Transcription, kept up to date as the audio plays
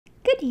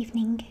Good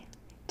evening.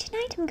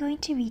 Tonight I'm going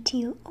to read to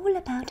you all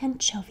about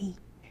anchovy.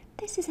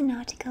 This is an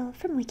article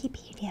from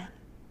Wikipedia.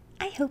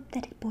 I hope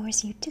that it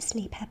bores you to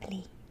sleep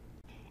happily.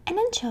 An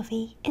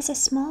anchovy is a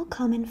small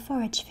common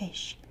forage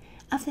fish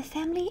of the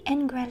family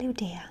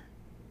Engreludea.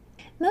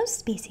 Most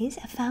species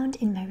are found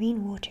in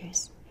marine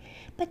waters,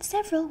 but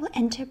several will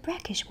enter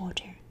brackish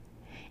water,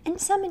 and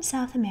some in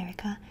South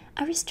America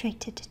are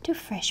restricted to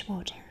fresh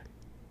water.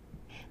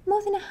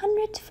 More than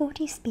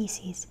 140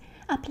 species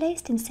are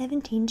placed in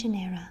 17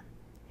 genera.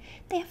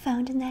 They are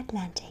found in the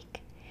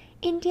Atlantic,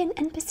 Indian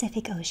and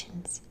Pacific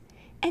Oceans,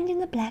 and in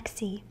the Black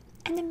Sea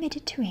and the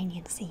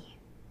Mediterranean Sea.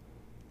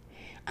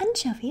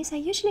 Anchovies are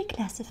usually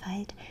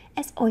classified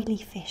as oily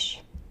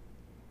fish.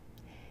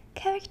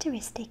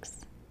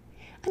 Characteristics: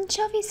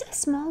 anchovies are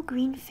small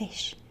green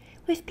fish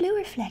with blue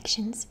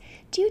reflections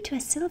due to a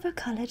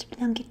silver-colored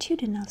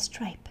longitudinal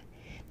stripe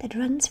that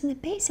runs from the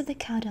base of the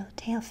caudal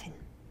tail fin.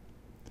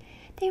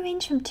 They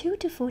range from 2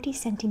 to 40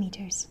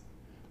 centimeters,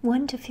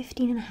 1 to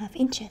 15.5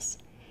 inches,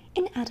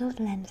 in adult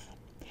length,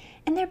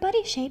 and their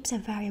body shapes are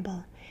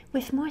variable,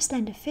 with more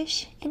slender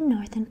fish in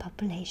northern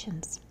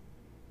populations.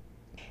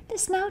 The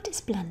snout is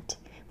blunt,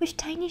 with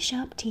tiny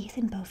sharp teeth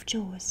in both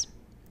jaws.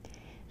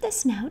 The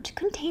snout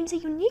contains a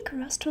unique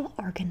rostral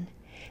organ,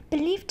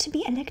 believed to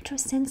be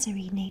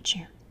electrosensory in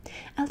nature,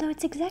 although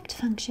its exact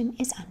function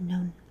is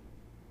unknown.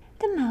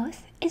 The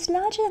mouth is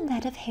larger than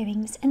that of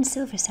herrings and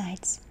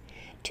silversides,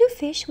 two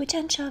fish which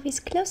anchovies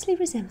closely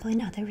resemble in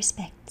other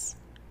respects.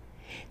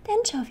 The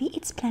anchovy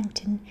eats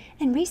plankton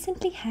and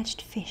recently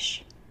hatched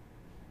fish.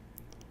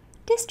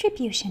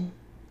 Distribution: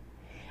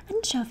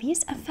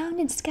 anchovies are found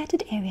in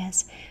scattered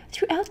areas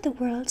throughout the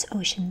world's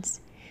oceans,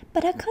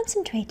 but are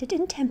concentrated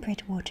in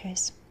temperate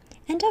waters,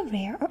 and are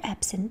rare or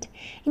absent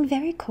in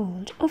very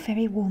cold or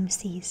very warm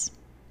seas.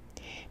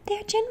 They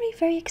are generally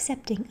very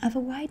accepting of a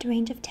wide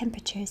range of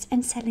temperatures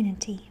and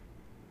salinity.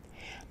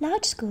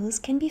 Large schools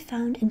can be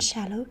found in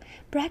shallow,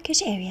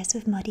 brackish areas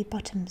with muddy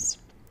bottoms,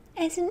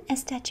 as in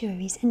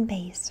estuaries and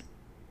bays.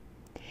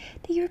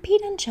 The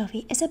European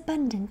anchovy is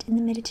abundant in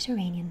the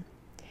Mediterranean,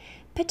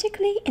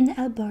 particularly in the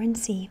Alboran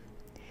Sea,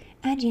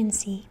 Aegean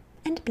Sea,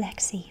 and Black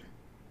Sea.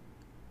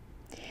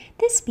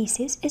 This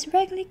species is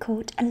regularly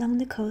caught along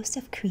the coast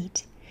of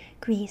Crete,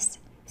 Greece,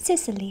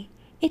 Sicily,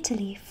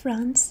 Italy,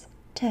 France,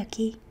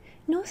 Turkey,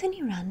 northern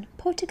Iran,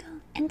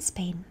 Portugal, and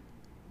Spain.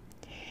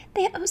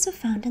 They are also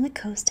found on the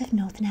coast of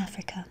northern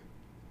Africa.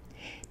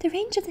 The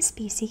range of the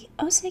species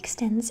also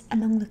extends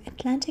along the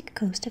Atlantic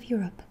coast of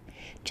Europe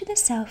to the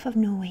south of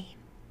Norway.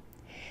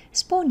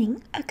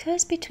 Spawning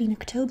occurs between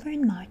October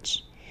and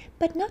March,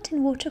 but not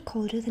in water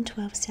colder than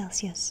 12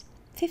 Celsius,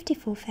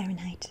 54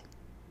 Fahrenheit.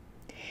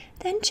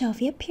 The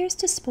anchovy appears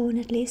to spawn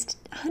at least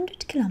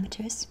 100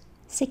 kilometers,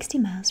 60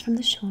 miles from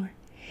the shore,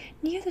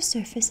 near the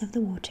surface of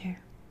the water.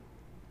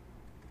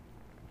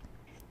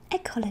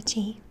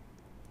 Ecology: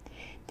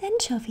 the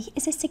anchovy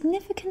is a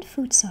significant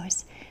food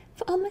source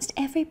for almost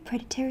every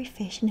predatory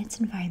fish in its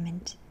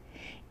environment,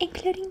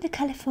 including the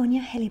California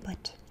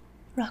halibut,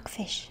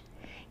 rockfish,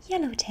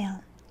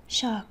 yellowtail,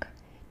 shark,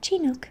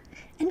 chinook,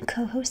 and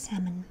coho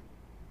salmon.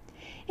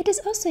 It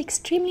is also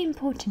extremely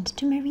important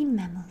to marine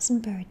mammals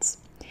and birds.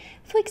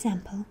 For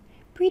example,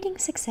 breeding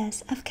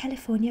success of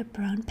California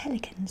brown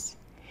pelicans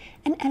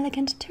and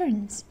elegant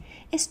terns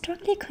is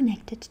strongly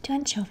connected to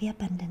anchovy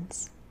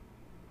abundance.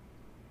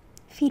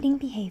 Feeding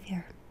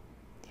behavior: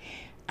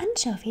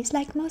 anchovies,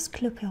 like most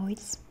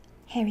clupioids,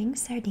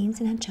 herrings, sardines,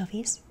 and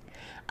anchovies,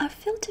 are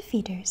filter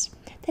feeders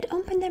that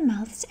open their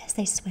mouths as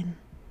they swim.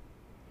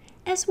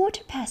 As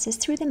water passes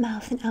through the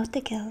mouth and out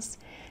the gills,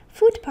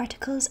 food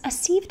particles are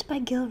sieved by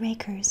gill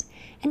rakers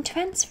and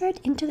transferred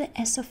into the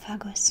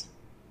esophagus.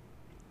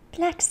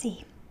 Black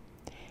Sea: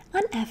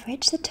 on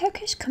average, the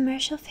Turkish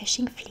commercial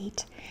fishing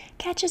fleet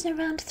catches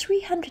around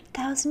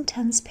 300,000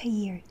 tons per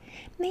year,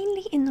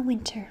 mainly in the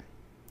winter.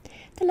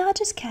 The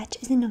largest catch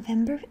is in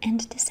November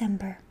and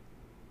December.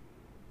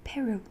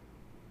 Peru: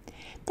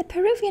 the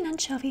Peruvian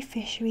anchovy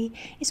fishery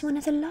is one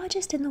of the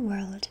largest in the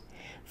world,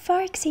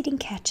 far exceeding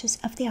catches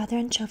of the other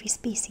anchovy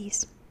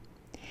species.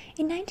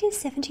 In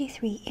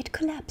 1973, it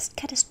collapsed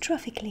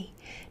catastrophically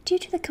due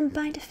to the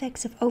combined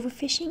effects of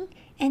overfishing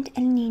and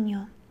El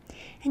Niño,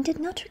 and did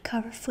not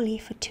recover fully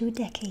for 2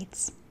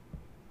 decades.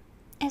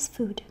 As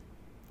food: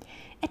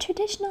 a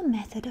traditional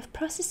method of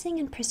processing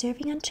and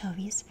preserving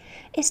anchovies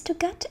is to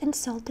gut and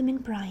salt them in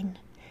brine,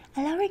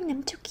 allowing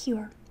them to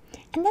cure,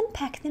 and then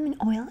pack them in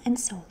oil and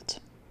salt.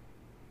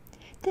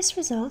 This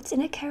results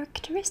in a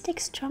characteristic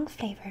strong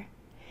flavor,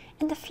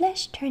 and the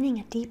flesh turning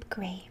a deep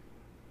gray.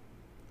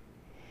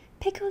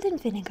 Pickled in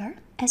vinegar,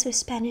 as with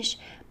Spanish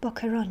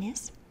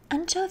boquerones,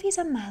 anchovies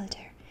are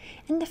milder,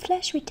 and the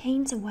flesh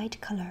retains a white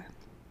color.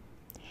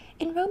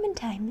 In Roman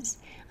times,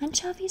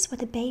 anchovies were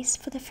the base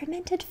for the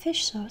fermented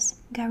fish sauce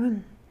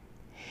garum.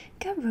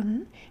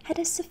 Garum had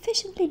a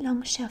sufficiently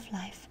long shelf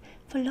life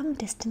for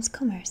long-distance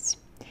commerce,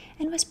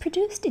 and was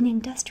produced in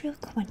industrial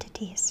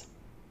quantities.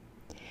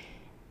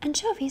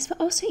 Anchovies were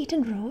also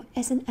eaten raw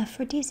as an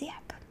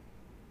aphrodisiac.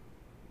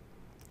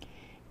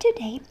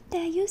 Today, they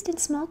are used in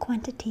small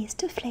quantities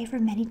to flavor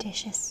many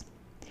dishes.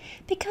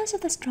 Because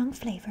of the strong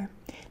flavor,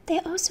 they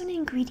are also an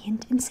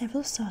ingredient in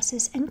several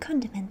sauces and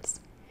condiments,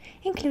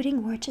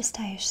 including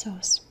Worcestershire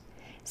sauce,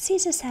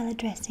 Caesar salad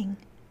dressing,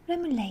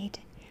 remoulade,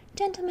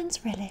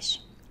 gentleman's relish,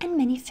 and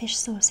many fish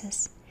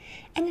sauces,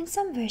 and in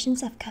some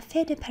versions of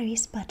Café de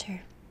Paris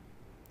butter.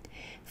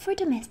 For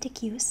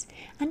domestic use,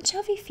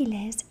 anchovy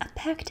fillets are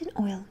packed in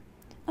oil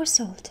or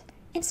salt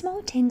in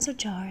small tins or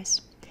jars,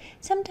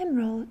 sometimes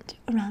rolled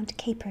around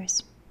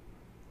capers.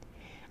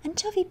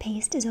 Anchovy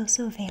paste is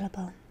also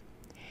available.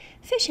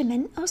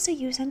 Fishermen also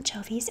use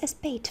anchovies as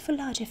bait for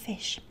larger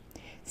fish,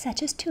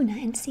 such as tuna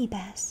and sea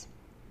bass.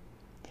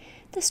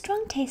 The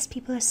strong taste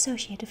people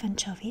associate with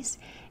anchovies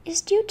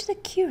is due to the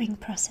curing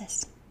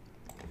process.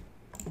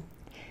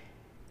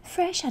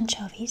 Fresh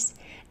anchovies,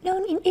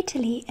 known in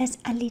Italy as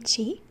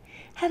alici,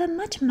 have a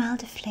much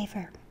milder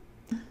flavor.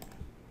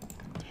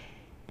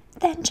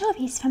 The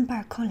anchovies from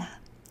Barcola,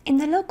 in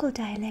the local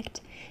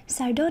dialect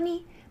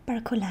Sardoni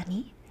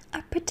barcolani,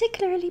 are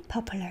particularly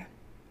popular.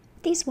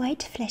 These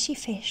white fleshy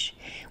fish,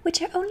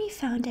 which are only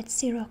found at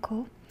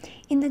Sirocco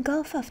in the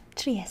Gulf of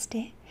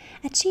Trieste,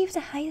 achieve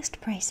the highest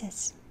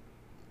prices.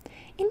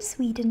 In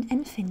Sweden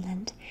and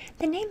Finland,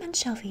 the name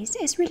anchovies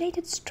is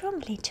related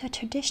strongly to a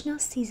traditional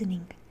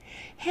seasoning.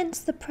 Hence,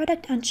 the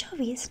product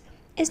anchovies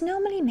is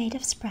normally made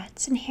of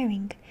sprats and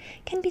herring,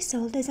 can be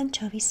sold as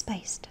anchovy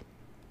spiced.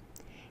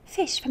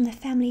 Fish from the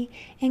family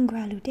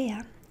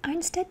Engraludea are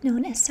instead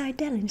known as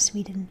sardell in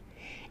Sweden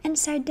and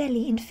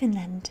sardelli in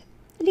Finland,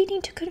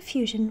 leading to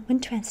confusion when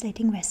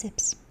translating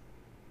recipes.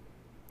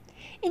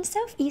 In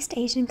Southeast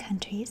Asian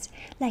countries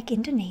like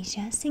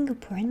Indonesia,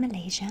 Singapore, and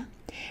Malaysia,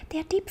 they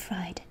are deep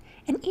fried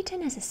and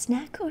eaten as a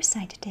snack or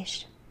side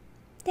dish.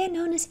 They are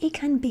known as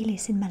ikan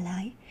bilis in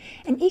Malay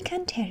and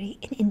ikan teri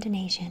in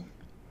Indonesian.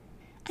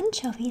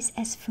 Anchovies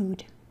as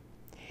food.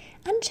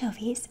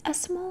 Anchovies are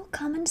small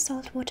common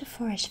saltwater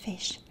forage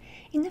fish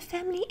in the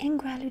family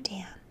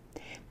Engraludea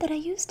that are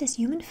used as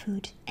human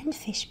food and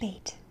fish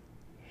bait.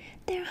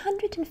 There are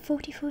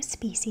 144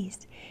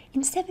 species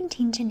in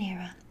 17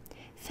 genera,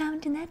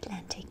 found in the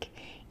Atlantic,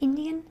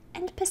 Indian,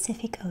 and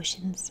Pacific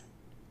Oceans.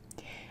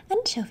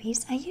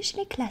 Anchovies are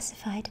usually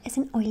classified as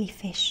an oily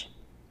fish.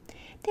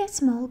 They are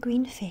small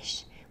green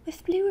fish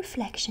with blue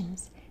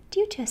reflections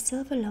due to a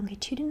silver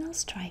longitudinal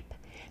stripe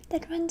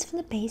that runs from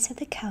the base of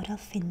the caudal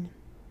fin.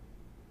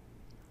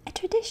 A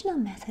traditional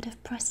method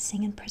of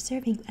processing and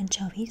preserving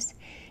anchovies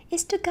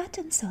is to gut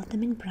and salt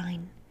them in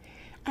brine,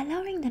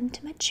 allowing them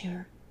to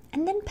mature,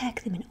 and then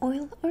pack them in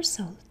oil or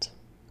salt.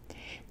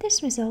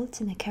 This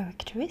results in a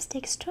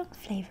characteristic strong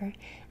flavor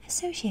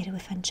associated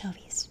with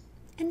anchovies,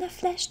 and the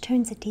flesh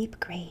turns a deep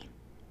grey.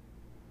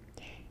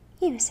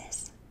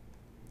 Uses.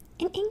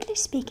 In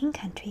English-speaking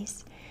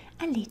countries,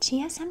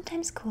 alici are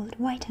sometimes called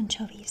white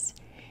anchovies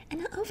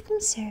and are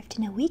often served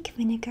in a weak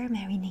vinegar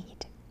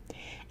marinade,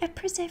 a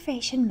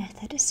preservation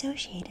method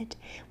associated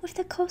with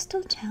the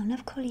coastal town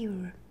of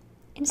Collioure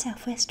in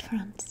southwest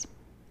France.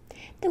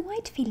 The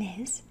white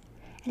fillets,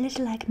 a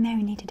little like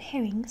marinated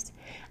herrings,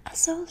 are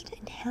sold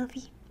in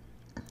heavy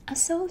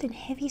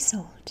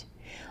salt,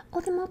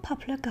 or the more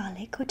popular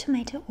garlic or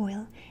tomato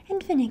oil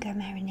and vinegar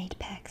marinade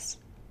packs.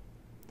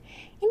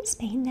 In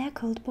Spain they are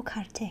called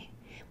bocarte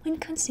when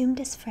consumed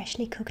as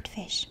freshly cooked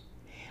fish,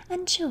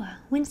 anchoa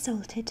when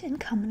salted and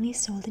commonly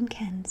sold in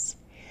cans,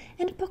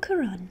 and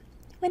boqueron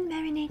when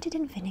marinated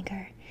in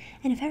vinegar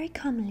and very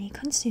commonly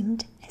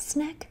consumed as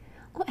snack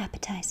or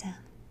appetizer.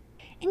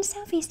 In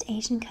Southeast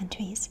Asian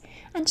countries,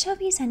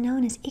 anchovies are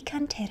known as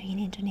ikan teri in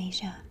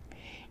Indonesia,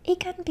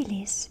 ikan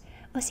bilis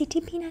or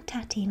sitipina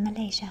tati in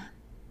Malaysia,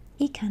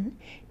 ikan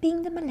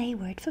being the Malay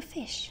word for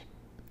fish,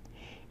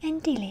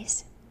 and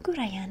dilis,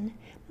 gurayan,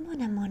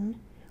 monamon,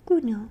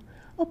 guno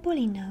or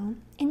bolino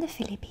in the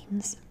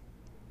Philippines.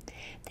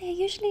 They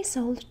are usually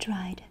sold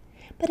dried,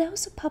 but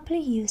also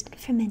popularly used in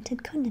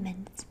fermented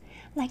condiments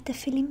like the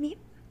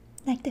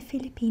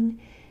Philippine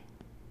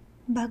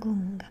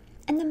bagung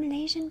and the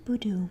Malaysian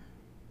budu.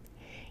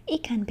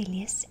 Ikan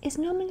bilis is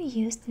normally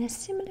used in a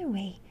similar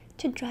way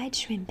to dried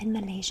shrimp in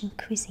Malaysian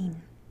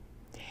cuisine.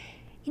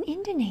 In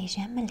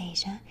Indonesia,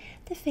 Malaysia,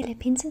 the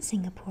Philippines, and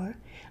Singapore,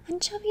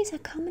 anchovies are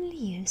commonly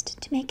used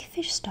to make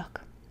fish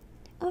stock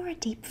or are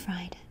deep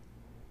fried.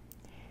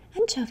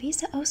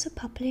 Anchovies are also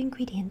popular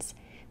ingredients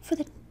for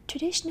the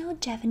traditional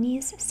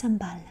Javanese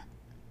sambal.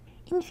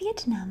 In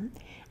Vietnam,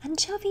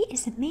 anchovy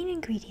is the main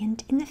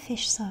ingredient in the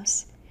fish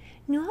sauce,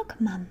 nuoc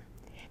mam,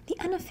 the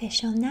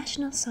unofficial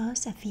national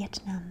sauce of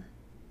Vietnam.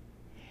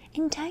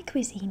 In Thai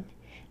cuisine,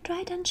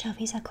 dried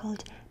anchovies are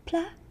called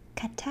pla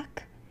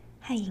katak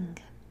haing.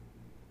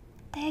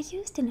 They are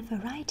used in a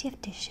variety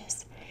of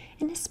dishes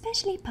and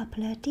especially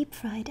popular deep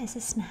fried as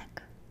a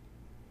snack.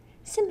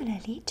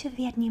 Similarly to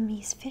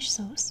Vietnamese fish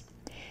sauce,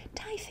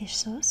 Thai fish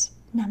sauce,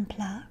 nam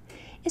pla,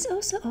 is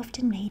also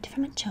often made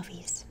from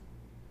anchovies.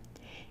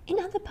 In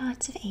other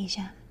parts of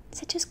Asia,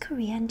 such as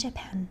Korea and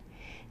Japan,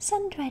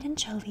 sun-dried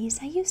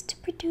anchovies are used to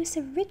produce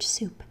a rich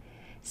soup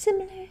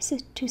similar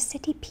to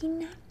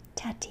setipina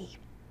tati.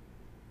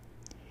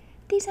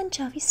 These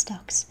anchovy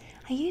stocks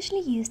are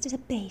usually used as a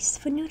base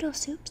for noodle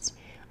soups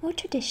or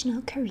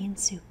traditional Korean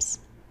soups.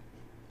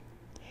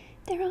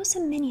 There are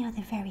also many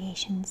other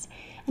variations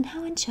on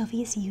how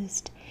anchovy is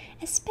used,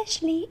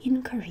 especially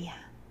in Korea.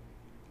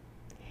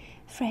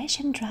 Fresh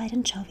and dried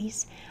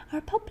anchovies are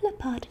a popular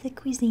part of the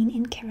cuisine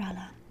in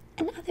Kerala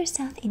and other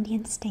South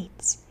Indian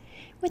states,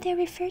 where they are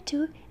referred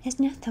to as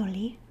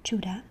natholi,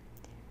 Judah,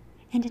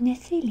 and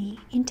nethili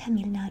in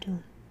Tamil Nadu,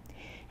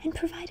 and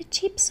provide a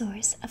cheap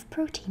source of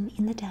protein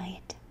in the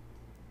diet.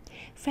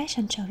 Fresh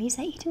anchovies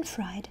are eaten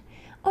fried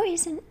or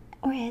as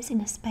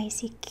in a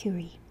spicy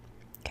curry.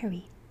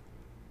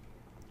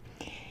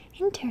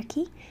 In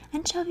Turkey,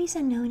 anchovies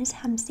are known as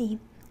hamsi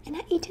and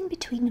are eaten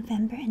between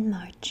November and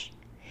March,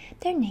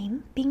 their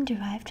name being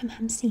derived from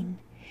hamsin,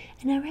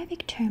 an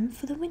Arabic term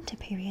for the winter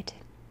period.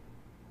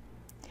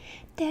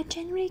 They are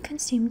generally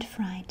consumed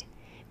fried,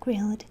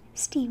 grilled,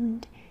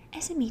 steamed,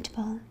 as a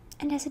meatball,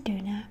 and as a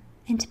doner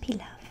and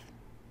pilaf.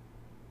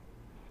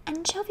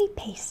 Anchovy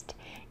paste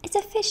is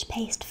a fish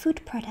paste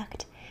food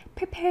product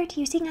prepared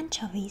using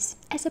anchovies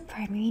as a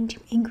primary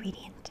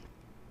ingredient.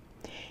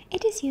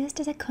 It is used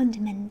as a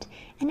condiment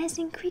and as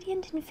an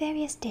ingredient in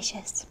various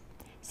dishes,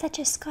 such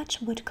as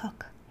Scotch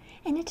woodcock,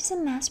 and it is a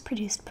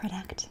mass-produced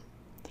product.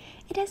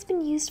 It has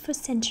been used for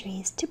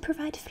centuries to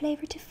provide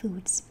flavor to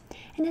foods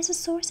and as a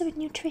source of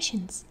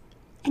nutrition,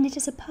 and it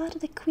is a part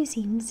of the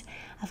cuisines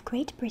of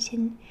Great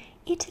Britain,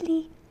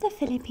 Italy, the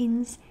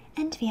Philippines,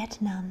 and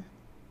Vietnam.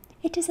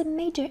 It is a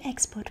major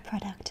export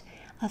product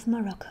of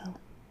Morocco.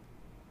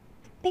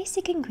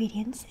 Basic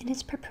ingredients in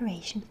its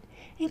preparation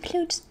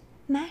include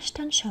mashed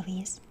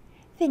anchovies,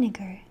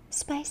 vinegar,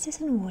 spices,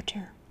 and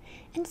water,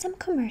 and some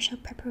commercial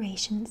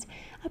preparations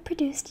are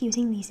produced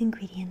using these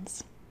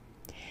ingredients.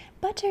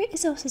 Butter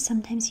is also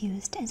sometimes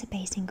used as a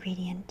base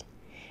ingredient,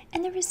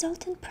 and the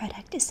resultant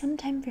product is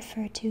sometimes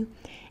referred to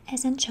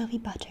as anchovy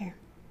butter,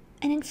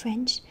 and in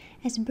French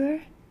as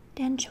beurre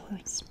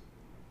d'anchois.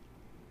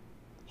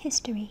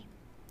 History.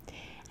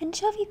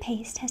 Anchovy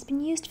paste has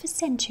been used for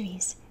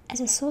centuries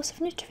as a source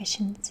of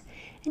nutrition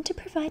and to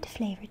provide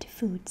flavor to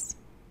foods.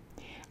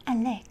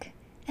 Alec,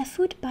 a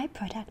food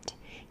byproduct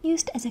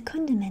used as a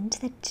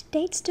condiment that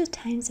dates to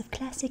times of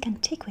classic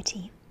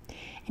antiquity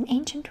and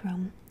ancient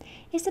Rome,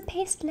 is a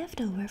paste left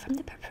over from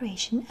the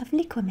preparation of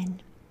liquamen,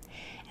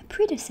 a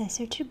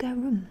predecessor to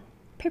garum,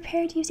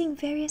 prepared using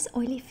various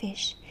oily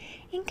fish,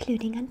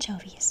 including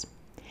anchovies,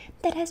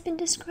 that has been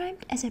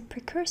described as a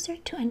precursor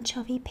to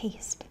anchovy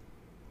paste.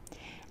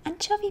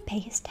 Anchovy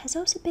paste has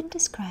also been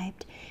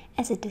described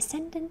as a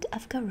descendant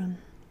of garum.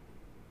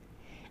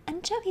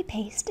 Anchovy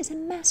paste is a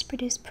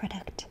mass-produced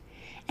product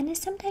and is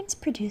sometimes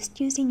produced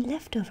using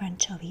leftover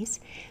anchovies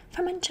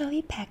from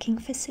anchovy packing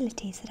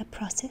facilities that are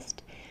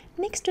processed,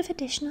 mixed with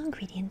additional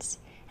ingredients,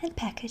 and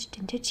packaged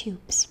into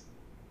tubes.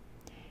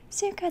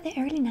 Circa the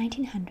early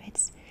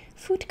 1900s,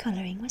 food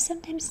coloring was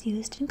sometimes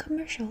used in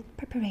commercial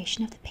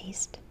preparation of the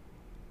paste.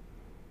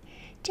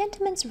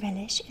 Gentleman's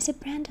Relish is a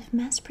brand of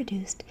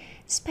mass-produced,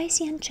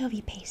 spicy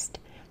anchovy paste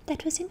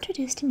that was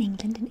introduced in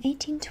England in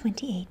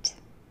 1828.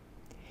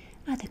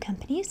 Other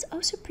companies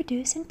also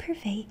produce and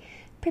purvey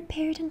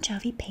prepared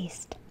anchovy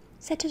paste,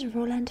 such as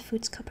Roland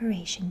Foods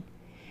Corporation,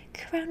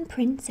 Crown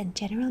Prince, and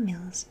General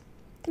Mills,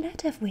 the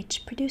latter of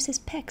which produces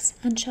Peck's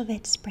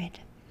anchovette spread,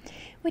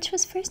 which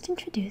was first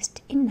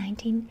introduced in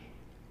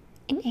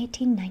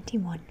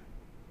 1891.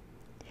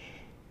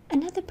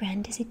 Another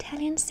brand is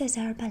Italian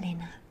Cesar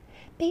Balena,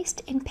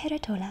 based in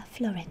Peretola,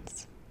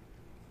 Florence.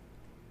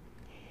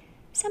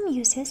 Some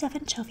uses of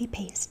anchovy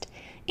paste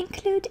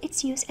include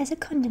its use as a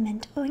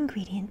condiment or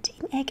ingredient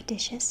in egg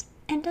dishes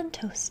and on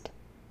toast.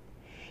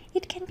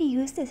 It can be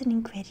used as an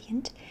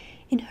ingredient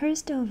in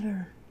hors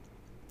d'oeuvre.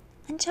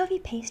 Anchovy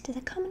paste is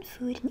a common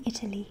food in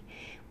Italy,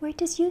 where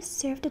it is used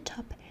served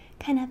atop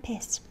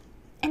canapés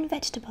and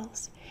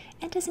vegetables,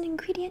 and as an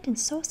ingredient in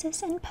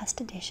sauces and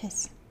pasta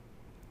dishes.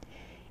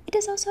 It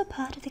is also a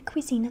part of the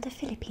cuisine of the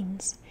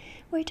Philippines,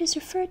 where it is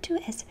referred to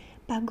as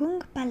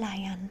bagung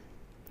balayan,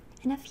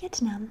 and of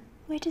Vietnam,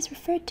 where it is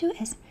referred to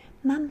as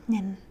mam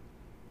nem.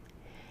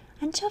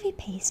 Anchovy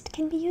paste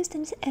can be used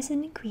as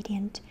an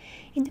ingredient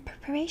in the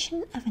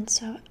preparation of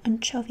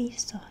anchovy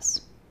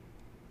sauce.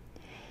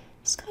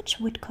 Scotch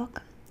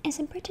woodcock is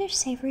a British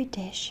savoury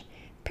dish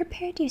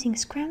prepared using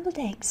scrambled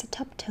eggs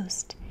atop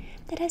toast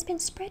that has been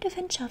spread with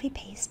anchovy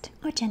paste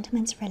or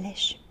gentleman's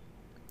relish.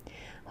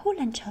 Whole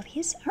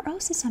anchovies are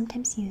also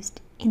sometimes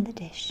used in the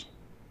dish.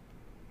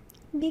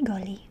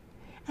 Bigoli,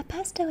 a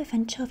pasta with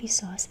anchovy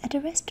sauce at a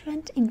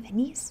restaurant in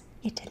Venice,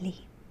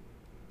 Italy.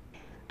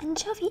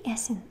 Anchovy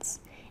essence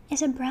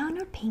is a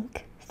brown or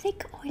pink,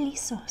 thick, oily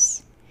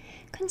sauce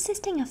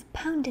consisting of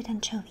pounded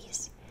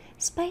anchovies,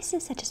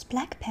 spices such as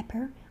black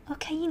pepper or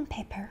cayenne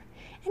pepper,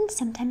 and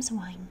sometimes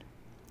wine.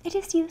 It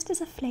is used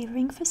as a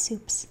flavoring for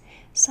soups,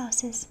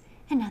 sauces,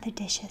 and other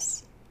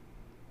dishes.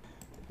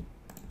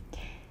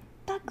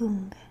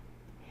 Bagung.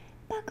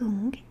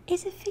 Bagung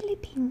is a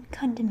Philippine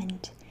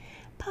condiment,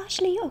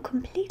 partially or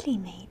completely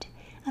made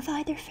of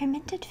either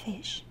fermented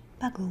fish,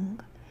 bagung,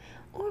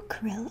 or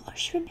krill or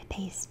shrimp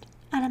paste,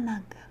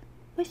 alamag.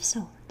 with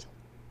salt.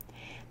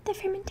 The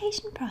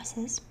fermentation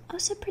process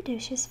also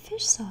produces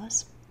fish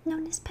sauce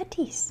known as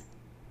patis.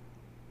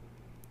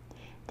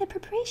 The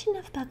preparation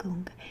of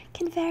bagoong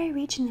can vary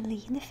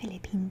regionally in the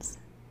Philippines.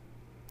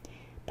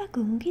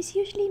 Bagoong is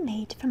usually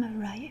made from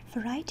a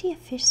variety of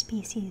fish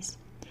species,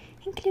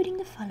 including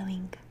the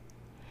following: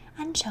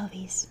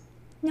 anchovies,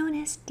 known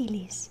as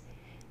dilis,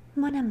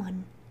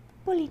 monamon,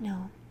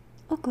 bolino,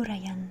 or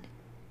gurayan;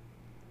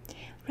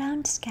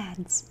 round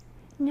scads,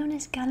 known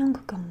as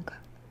galunggong,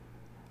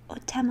 or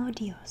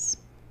tamodios;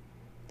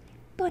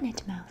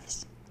 bonnet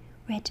mouths,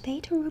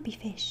 redbait or ruby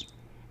fish,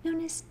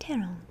 known as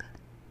terong;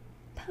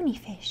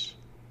 ponyfish,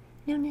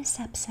 known as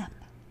sap-sap;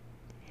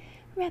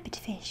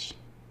 rabbitfish,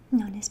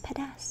 known as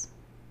padas;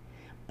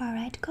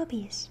 bar-eyed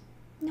gobies,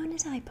 known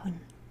as ipon;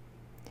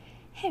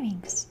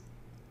 herrings,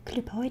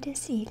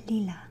 Cluboides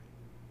lila;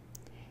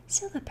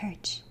 silver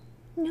perch,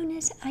 known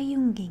as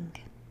ayunging.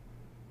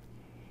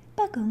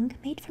 Bagoong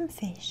made from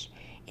fish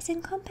is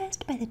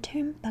encompassed by the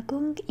term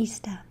bagoong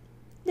isda,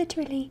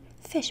 literally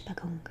fish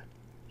bagoong,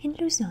 in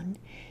Luzon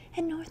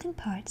and northern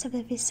parts of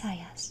the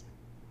Visayas.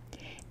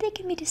 They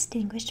can be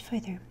distinguished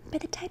further by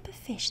the type of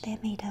fish they are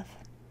made of.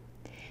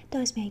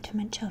 Those made from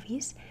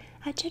anchovies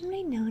are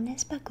generally known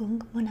as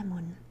bagoong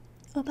monamon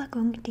or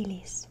bagoong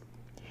dilis,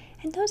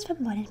 and those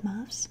from bonnet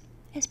mouths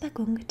as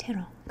bagoong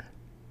terong.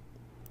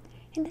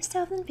 In the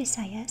southern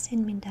Visayas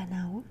and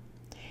Mindanao,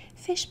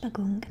 fish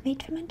bagoong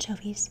made from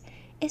anchovies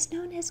is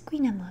known as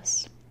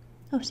guinamos,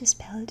 also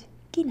spelled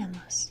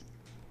ginamos.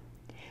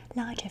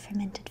 Larger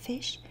fermented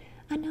fish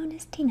are known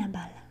as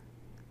tinabal.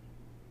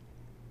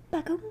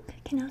 Bagoong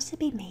can also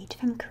be made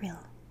from krill.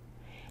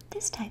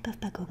 This type of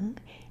bagoong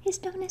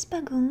is known as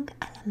bagoong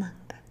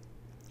alamang.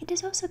 It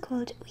is also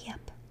called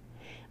uyap,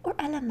 or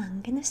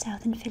alamang in the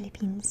southern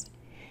Philippines,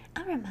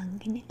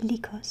 aramang in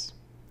Licos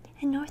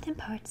and northern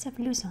parts of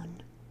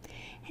Luzon,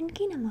 and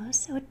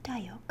ginamos or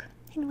dayok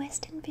in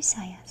western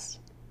Visayas.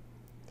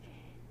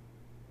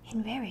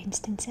 In rare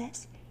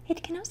instances,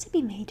 it can also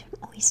be made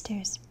from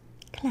oysters,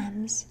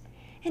 clams,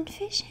 and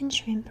fish and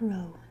shrimp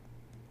roe.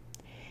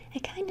 A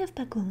kind of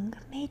bagoong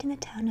made in the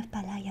town of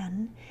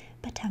Balayan,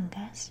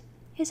 Batangas,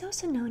 is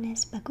also known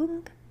as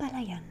bagoong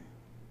balayan.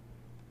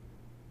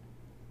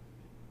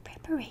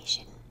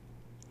 Preparation: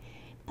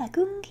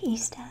 bagoong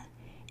isda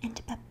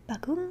and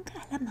bagoong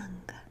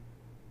alamang.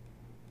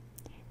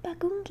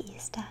 Bagoong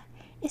isda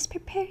is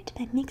prepared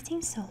by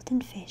mixing salt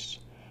and fish,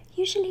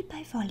 usually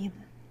by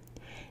volume.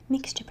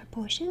 Mixture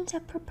proportions are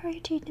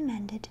proprietary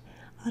demanded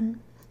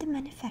on the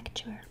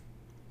manufacturer.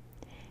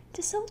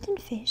 The salt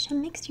and fish are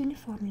mixed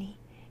uniformly,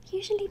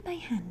 usually by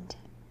hand.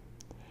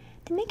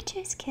 The mixture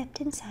is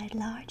kept inside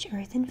large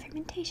earthen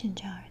fermentation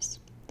jars,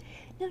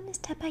 known as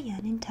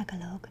tapayan in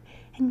Tagalog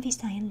and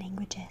Visayan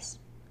languages,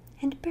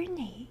 and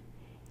bernay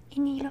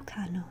in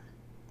Ilocano.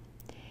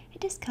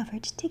 It is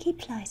covered to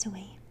keep flies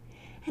away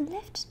and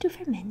left to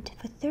ferment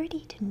for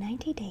 30 to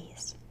 90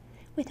 days,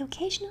 with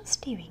occasional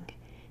stirring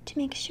to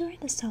make sure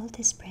the salt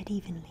is spread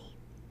evenly.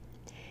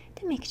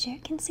 The mixture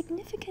can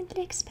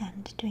significantly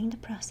expand during the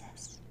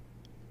process.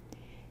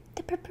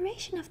 The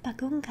preparation of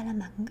bagoong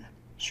alamang,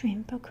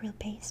 shrimp or krill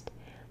paste,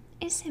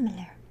 is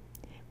similar,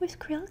 with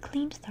krill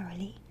cleaned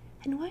thoroughly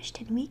and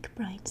washed in weak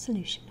brine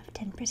solution of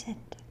 10%.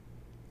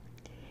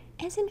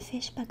 As in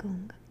fish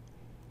bagoong,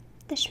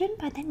 the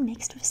shrimp are then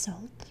mixed with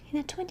salt in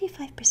a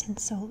 25%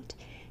 salt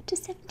to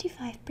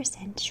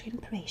 75%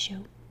 shrimp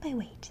ratio by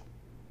weight.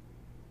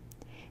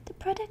 The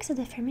products of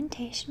the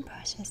fermentation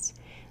process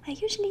are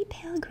usually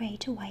pale grey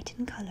to white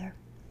in color.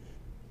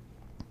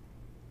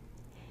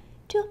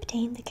 To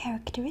obtain the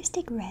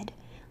characteristic red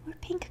or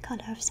pink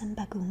color of some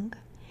bagoong,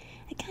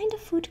 a kind of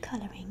food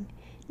coloring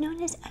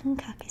known as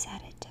angkak is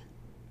added.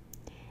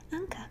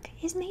 Angkak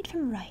is made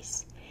from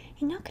rice,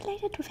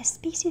 inoculated with a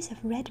species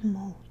of red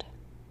mold.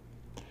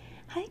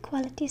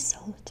 High-quality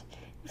salt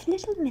with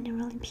little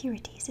mineral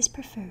impurities is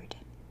preferred.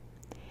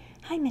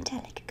 High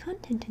metallic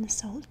content in the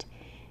salt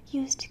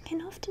used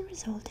can often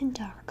result in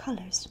dark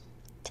colors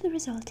to the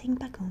resulting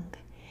bagoong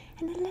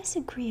and a less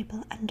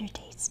agreeable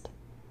undertaste.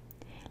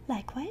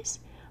 Likewise,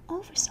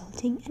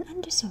 oversalting and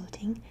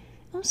undersalting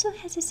also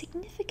has a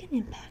significant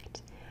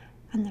impact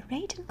on the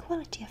rate and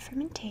quality of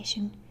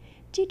fermentation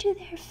due to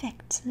their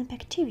effects on the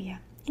bacteria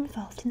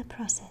involved in the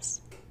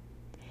process.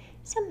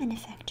 Some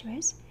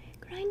manufacturers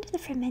grind the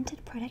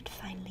fermented product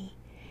finely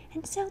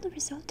and sell the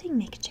resulting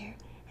mixture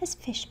as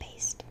fish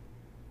paste.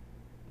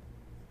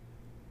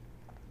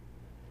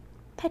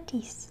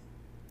 Patis.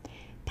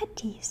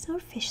 Patis, or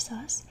fish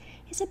sauce,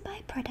 is a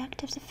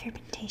byproduct of the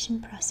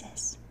fermentation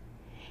process.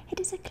 It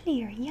is a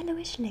clear,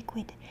 yellowish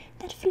liquid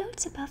that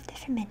floats above the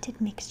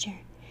fermented mixture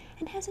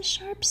and has a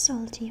sharp,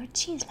 salty or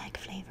cheese-like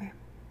flavor.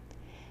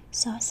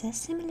 Sauces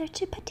similar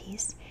to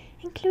patis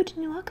include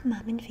nuoc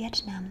mam in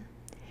Vietnam,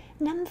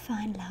 nam pha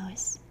in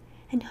Laos,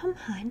 and hom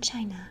ha in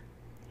China,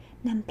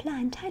 nam pla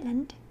in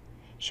Thailand,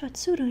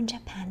 shotsuru in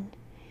Japan,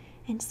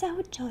 and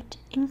saojot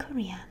in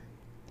Korea,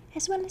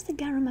 as well as the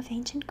garum of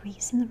ancient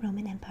Greece and the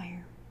Roman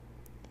Empire.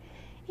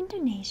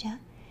 Indonesia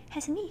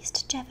has an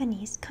East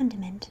Javanese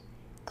condiment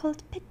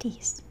called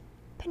petis,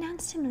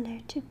 pronounced similar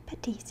to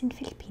patis in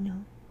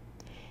Filipino,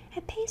 a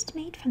paste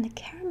made from the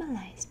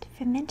caramelized,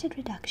 fermented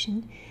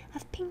reduction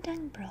of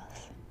pingdang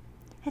broth,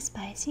 a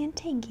spicy and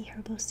tangy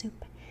herbal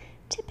soup,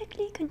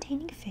 typically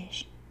containing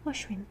fish or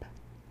shrimp,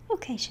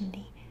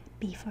 occasionally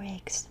beef or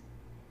eggs.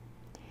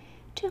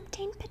 To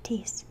obtain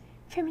patis,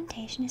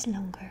 fermentation is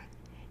longer,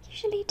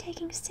 usually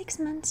taking 6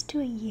 months to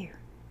a year.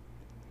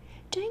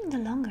 During the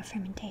longer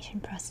fermentation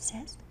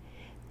processes,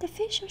 the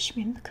fish or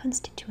shrimp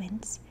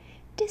constituents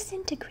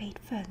disintegrate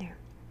further,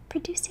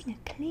 producing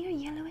a clear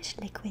yellowish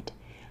liquid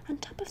on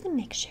top of the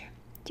mixture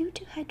due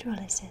to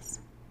hydrolysis.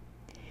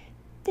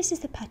 This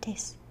is the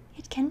patis.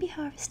 It can be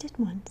harvested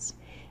once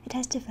it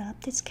has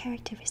developed its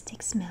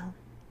characteristic smell.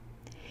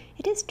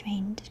 It is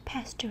drained,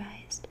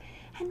 pasteurized,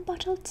 and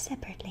bottled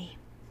separately,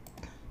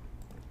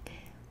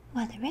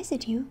 while the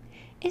residue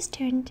is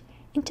turned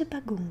into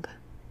bagung.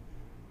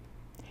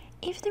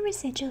 If the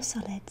residual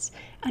solids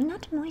are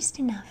not moist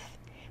enough,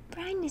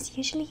 brine is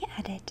usually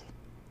added.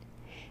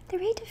 The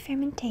rate of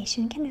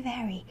fermentation can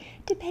vary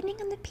depending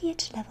on the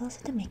pH levels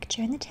of the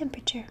mixture and the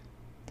temperature.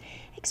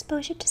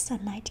 Exposure to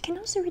sunlight can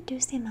also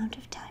reduce the amount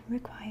of time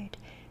required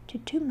to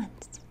 2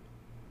 months.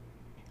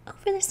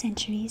 Over the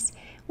centuries,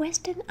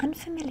 Western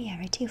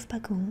unfamiliarity of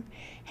bagung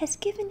has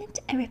given it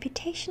a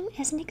reputation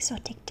as an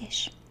exotic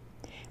dish,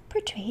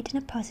 portrayed in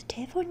a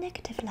positive or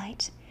negative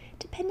light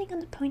depending on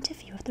the point of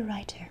view of the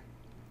writer.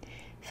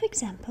 For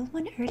example,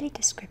 one early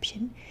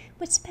description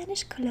was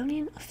Spanish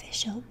colonial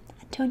official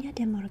Antonia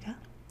de Morga,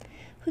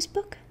 whose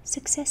book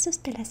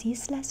Sucesos de las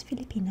Islas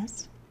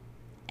Filipinas,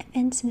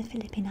 Events in the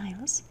Philippine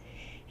Isles,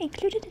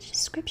 included a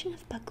description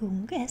of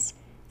bagung as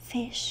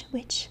fish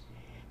which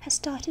has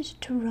started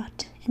to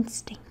rot and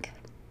stink.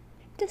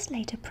 This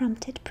later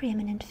prompted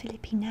preeminent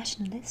Philippine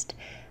nationalist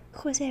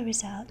José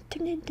Rizal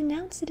to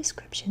denounce the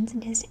descriptions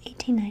in his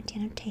 1890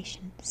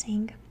 annotation,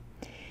 saying,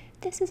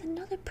 "This is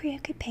another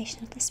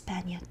preoccupation of the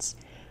Spaniards,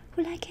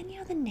 who, like any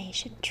other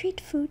nation, treat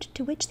food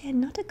to which they are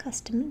not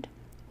accustomed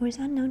or is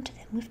unknown to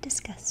them with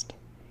disgust.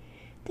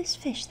 This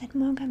fish that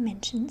Morga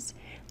mentions,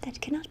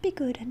 that cannot be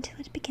good until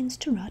it begins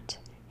to rot,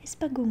 is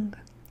bagung,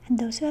 and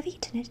those who have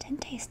eaten it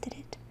and tasted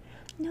it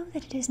know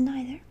that it is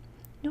neither,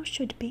 nor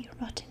should be,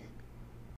 rotten."